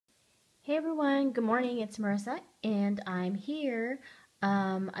Hey everyone, good morning. It's Marissa and I'm here.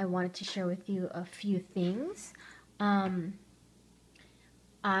 I wanted to share with you a few things. I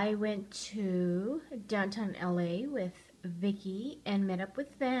went to downtown LA with Vicky and met up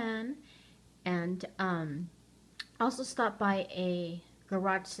with Van and also stopped by a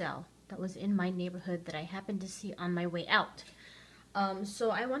garage sale that was in my neighborhood that I happened to see on my way out. So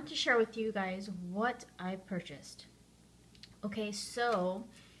I want to share with you guys what I purchased. Okay, so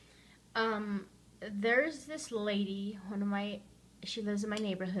there's this lady, she lives in my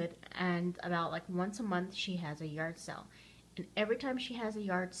neighborhood, and about like once a month she has a yard sale. And every time she has a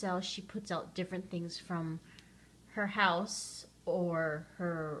yard sale, she puts out different things from her house or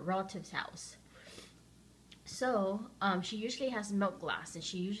her relative's house. So she usually has milk glass, and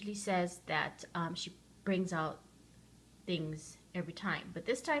she usually says that she brings out things every time. But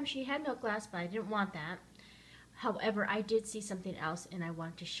this time she had milk glass, but I didn't want that. However, I did see something else, and I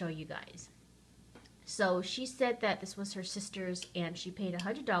wanted to show you guys. So she said that this was her sister's and she paid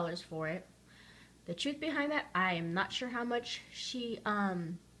 $100 for it. The truth behind that, I am not sure how much she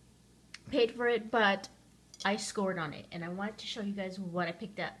paid for it, but I scored on it and I wanted to show you guys what I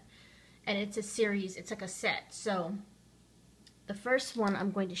picked up. And it's a series, it's like a set. So the first one I'm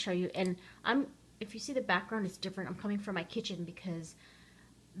going to show you, and if you see the background, it's different. I'm coming from my kitchen because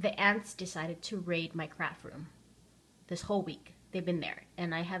the ants decided to raid my craft room this whole week. They've been there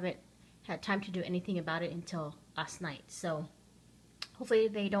and I haven't had time to do anything about it until last night. So hopefully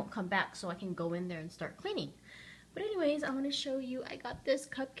they don't come back so I can go in there and start cleaning. But anyways, I want to show you, I got this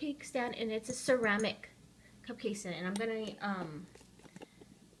cupcake stand and it's a ceramic cupcake stand, and I'm gonna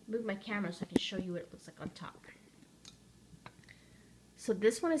move my camera so I can show you what it looks like on top. So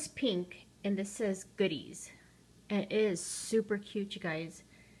this one is pink and this says goodies, and it is super cute, you guys.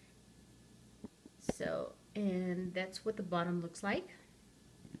 So, and that's what the bottom looks like.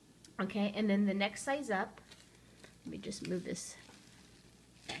 Okay, and then the next size up, let me just move this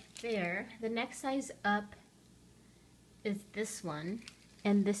back there. The next size up is this one,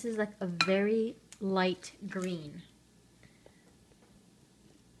 and this is like a very light green.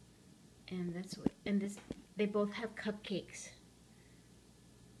 And that's what, and this, they both have cupcakes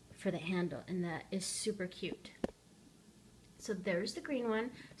for the handle, and that is super cute. So there's the green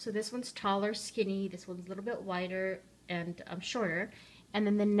one. So this one's taller, skinny, this one's a little bit wider and shorter. And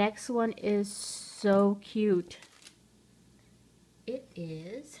then the next one is so cute. It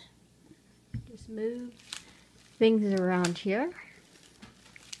is, just move things around here.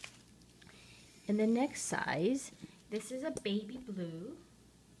 And the next size, this is a baby blue.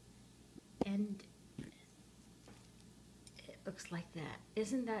 And it looks like that.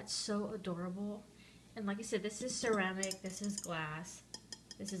 Isn't that so adorable? And like I said, this is ceramic, this is glass.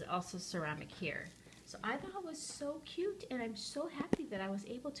 This is also ceramic here. So I thought it was so cute, and I'm so happy that I was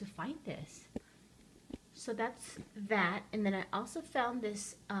able to find this. So that's that. And then I also found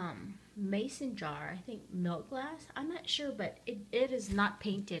this mason jar, I think milk glass. I'm not sure, but it is not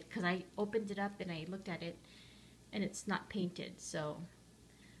painted because I opened it up and I looked at it and it's not painted. So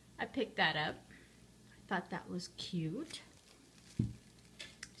I picked that up. I thought that was cute.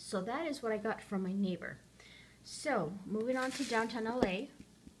 So that is what I got from my neighbor. So moving on to downtown LA,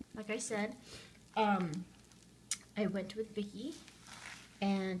 like I said, I went with Vicky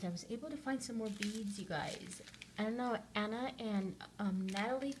and I was able to find some more beads, you guys. I don't know, Anna and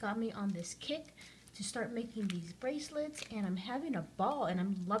Natalie got me on this kick to start making these bracelets, and I'm having a ball and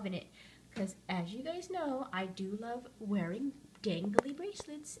I'm loving it because, as you guys know, I do love wearing dangly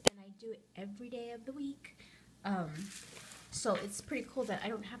bracelets and I do it every day of the week. So it's pretty cool that I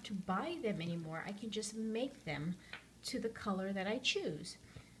don't have to buy them anymore. I can just make them to the color that I choose.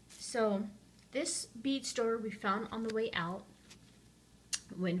 So this bead store we found on the way out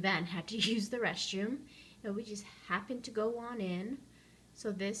when Van had to use the restroom, and we just happened to go on in.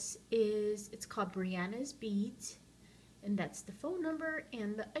 So this is, it's called Brianna's Beads, and that's the phone number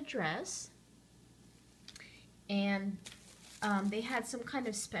and the address. And they had some kind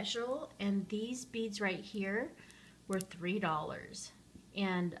of special, and these beads right here were $3.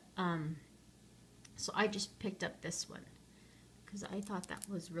 And so I just picked up this one because I thought that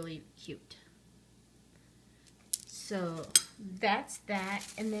was really cute. So that's that.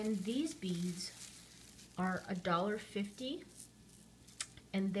 And then these beads are $1.50,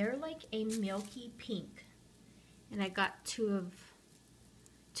 and they're like a milky pink. And I got two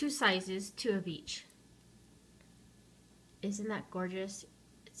sizes, two of each. Isn't that gorgeous?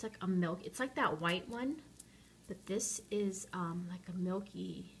 It's like a milk, it's like that white one, but this is like a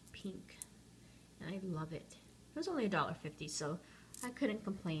milky pink, and I love it. It was only $1.50, so I couldn't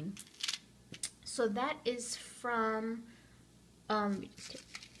complain. So that is from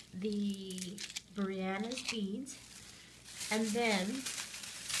the Brianna's beads. And then,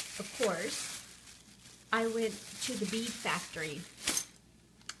 of course, I went to the Bead Factory.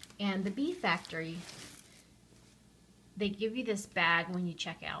 And the Bead Factory, they give you this bag when you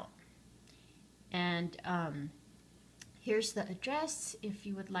check out. And here's the address if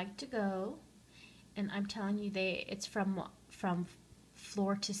you would like to go. And I'm telling you, it's from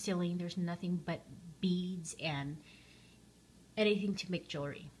floor to ceiling. There's nothing but beads and anything to make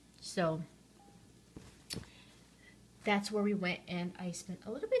jewelry. So that's where we went, and I spent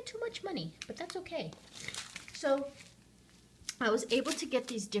a little bit too much money, but that's okay. So I was able to get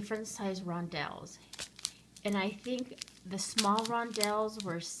these different size rondelles, and I think the small rondelles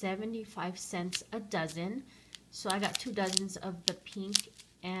were 75 cents a dozen. So I got 2 dozens of the pink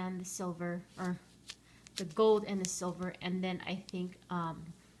and the silver, or the gold and the silver, and then I think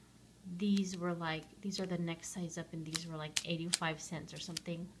these are the next size up, and these were like 85 cents or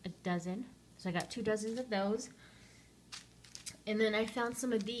something a dozen. So I got 2 dozens of those. And then I found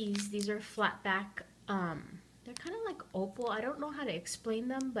some of these are flat back, they're kind of like opal. I don't know how to explain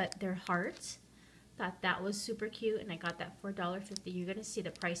them, but they're hearts. Thought that was super cute, and I got that for $1.50. You're gonna see the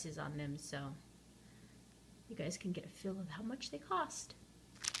prices on them, so you guys can get a feel of how much they cost.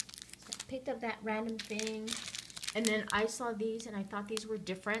 So I picked up that random thing, and then I saw these and I thought these were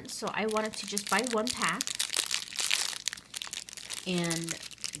different, so I wanted to just buy 1 pack. And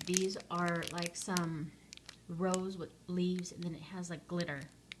these are like some rose with leaves, and then it has like glitter,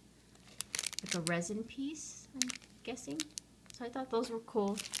 like a resin piece, I'm guessing. So I thought those were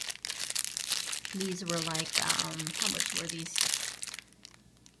cool. These were like, how much were these?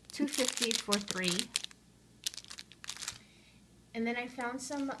 $2.50 for 3. And then I found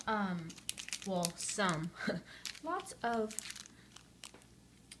some, lots of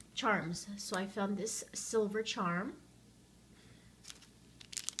charms. So I found this silver charm.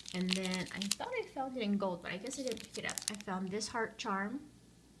 And then I thought I found it in gold, but I guess I didn't pick it up. I found this heart charm.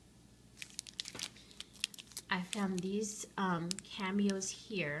 I found these cameos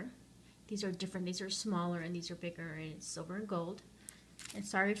here. These are different. These are smaller and these are bigger, and it's silver and gold. And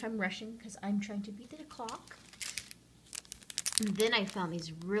sorry if I'm rushing because I'm trying to beat the clock. And then I found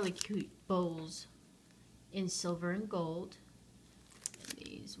these really cute bowls in silver and gold. And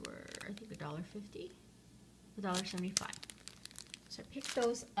these were, I think, $1.50, $1.75. So I picked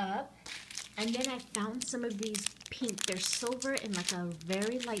those up. And then I found some of these pink. They're silver and like a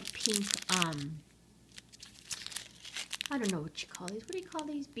very light pink, I don't know what you call these. What do you call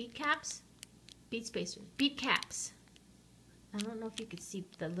these? Bead caps? Bead spacers. Bead caps. I don't know if you could see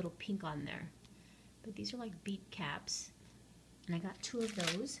the little pink on there. But these are like bead caps. And I got 2 of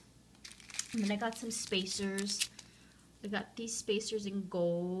those. And then I got some spacers. I got these spacers in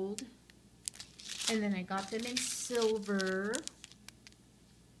gold. And then I got them in silver.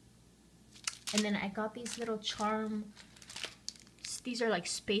 And then I got these little charm. These are like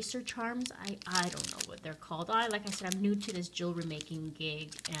spacer charms. I don't know what they're called. Like I said, I'm new to this jewelry making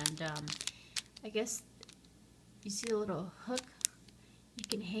gig, and I guess you see a little hook. You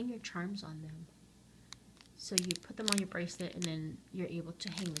can hang your charms on them. So you put them on your bracelet, and then you're able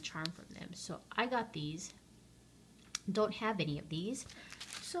to hang the charm from them. So I got these. Don't have any of these,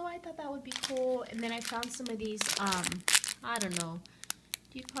 so I thought that would be cool. And then I found some of these. I don't know.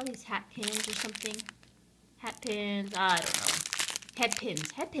 Do you call these hat pins or something? Hat pins. I don't know. Head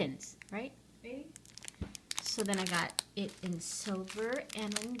pins, right? Maybe. So then I got it in silver,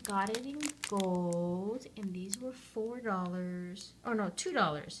 and I got it in gold, and these were $4. Oh no,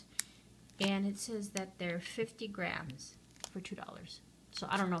 $2. And it says that they're 50 grams for $2. So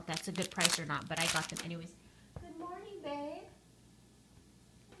I don't know if that's a good price or not, but I got them anyways. Good morning, babe.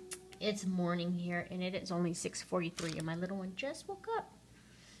 It's morning here, and it is only 6:43, and my little one just woke up.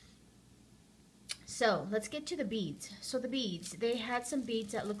 So let's get to the beads. So the beads, they had some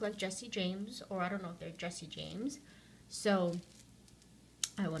beads that look like Jesse James, or I don't know if they're Jesse James. So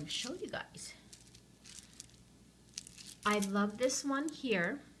I want to show you guys. I love this one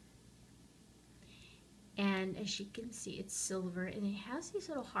here. And as you can see, it's silver, and it has these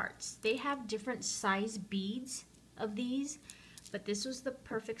little hearts. They have different size beads of these, but this was the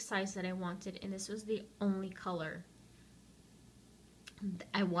perfect size that I wanted, and this was the only color.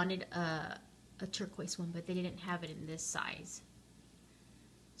 I wanted a turquoise one, but they didn't have it in this size.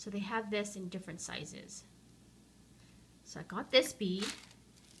 So they have this in different sizes. So I got this bead,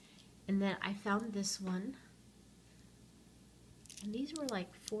 and then I found this one, and these were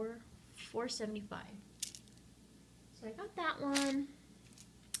like $4.75. So I got that one,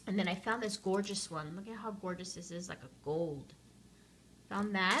 and then I found this gorgeous one. Look at how gorgeous this is, like a gold.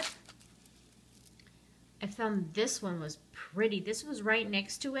 Found that. I found this one was pretty. This was right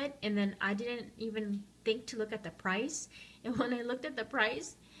next to it, and then I didn't even think to look at the price. And when I looked at the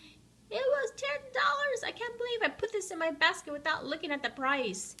price, it was $10. I can't believe I put this in my basket without looking at the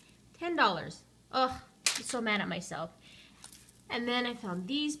price. $10. Ugh, I'm so mad at myself. And then I found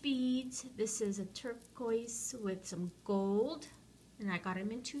these beads. This is a turquoise with some gold, and I got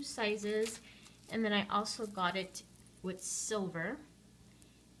them in 2 sizes. And then I also got it with silver,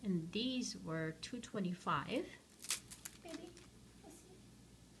 and these were $2.25. Maybe. Let's see.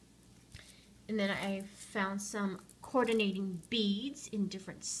 And then I found some coordinating beads in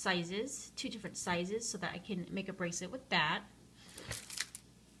different sizes, 2 different sizes, so that I can make a bracelet with that.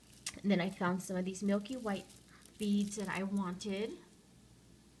 And then I found some of these milky white beads that I wanted,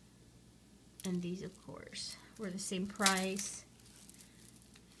 and these of course were the same price.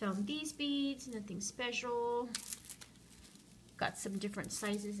 Found these beads, nothing special. Got some different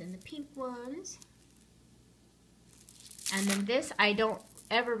sizes in the pink ones. And then this I don't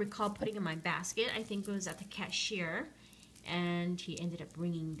ever recall putting in my basket. I think it was at the cashier, and he ended up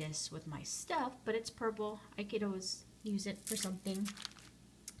bringing this with my stuff, but it's purple. I could always use it for something.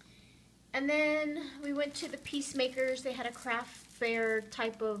 And then we went to the Peacemakers. They had a craft fair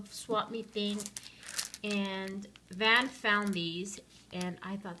type of swap meet thing, and Van found these, and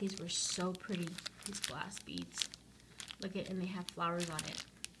I thought these were so pretty, these glass beads. Look at, and they have flowers on it.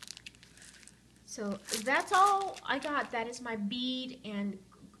 So that's all I got. That is my bead and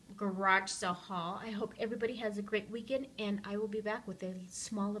garage sale haul. I hope everybody has a great weekend, and I will be back with a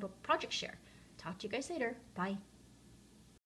small little project share. Talk to you guys later. Bye.